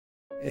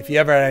If you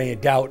ever had any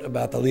doubt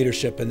about the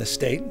leadership in the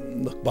state,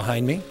 look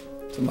behind me,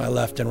 to my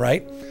left and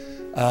right.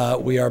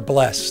 We are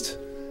blessed,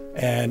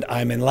 and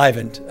I'm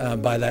enlivened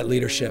by that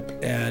leadership,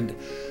 and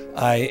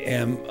I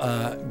am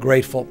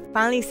grateful.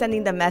 Finally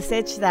sending the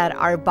message that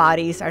our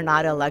bodies are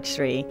not a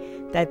luxury,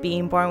 that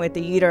being born with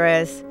a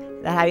uterus,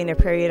 that having a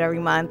period every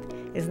month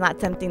is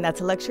not something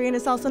that's a luxury, and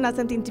it's also not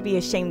something to be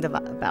ashamed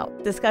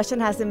about. Discussion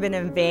hasn't been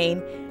in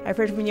vain. I've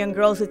heard from young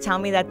girls who tell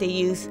me that they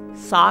use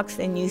socks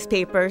and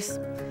newspapers,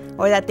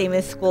 or that they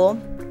miss school.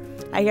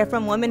 I hear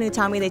from women who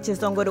tell me they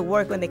just don't go to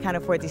work when they can't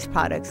afford these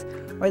products,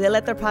 or they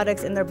let their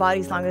products in their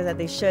bodies longer than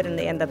they should and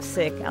they end up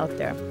sick out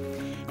there.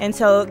 And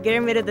so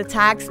getting rid of the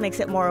tax makes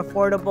it more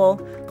affordable,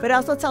 but it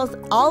also tells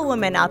all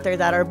women out there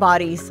that our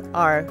bodies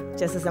are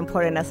just as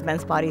important as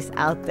men's bodies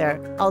out there.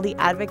 All the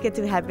advocates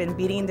who have been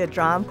beating the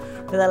drum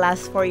for the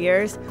last 4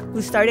 years,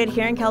 who started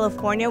here in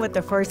California with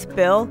the first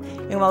bill,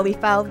 and while we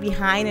fell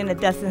behind and a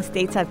dozen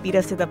states have beat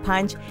us to the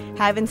punch,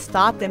 haven't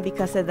stopped, and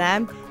because of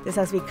them, this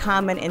has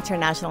become an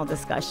international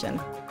discussion.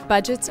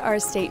 Budgets are a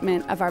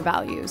statement of our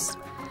values.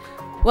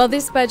 Well,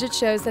 this budget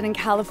shows that in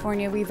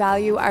California we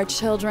value our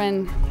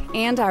children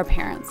and our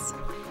parents,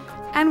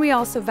 and we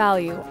also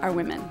value our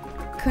women.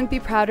 Couldn't be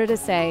prouder to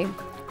say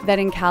that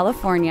in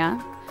California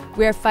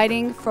we are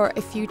fighting for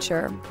a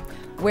future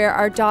where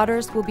our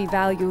daughters will be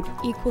valued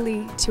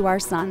equally to our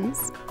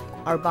sons.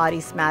 Our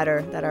bodies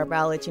matter, that our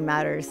biology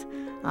matters,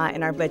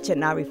 and our budget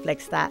now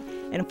reflects that.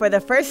 And for the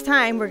first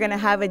time, we're going to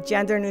have a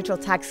gender-neutral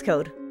tax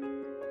code.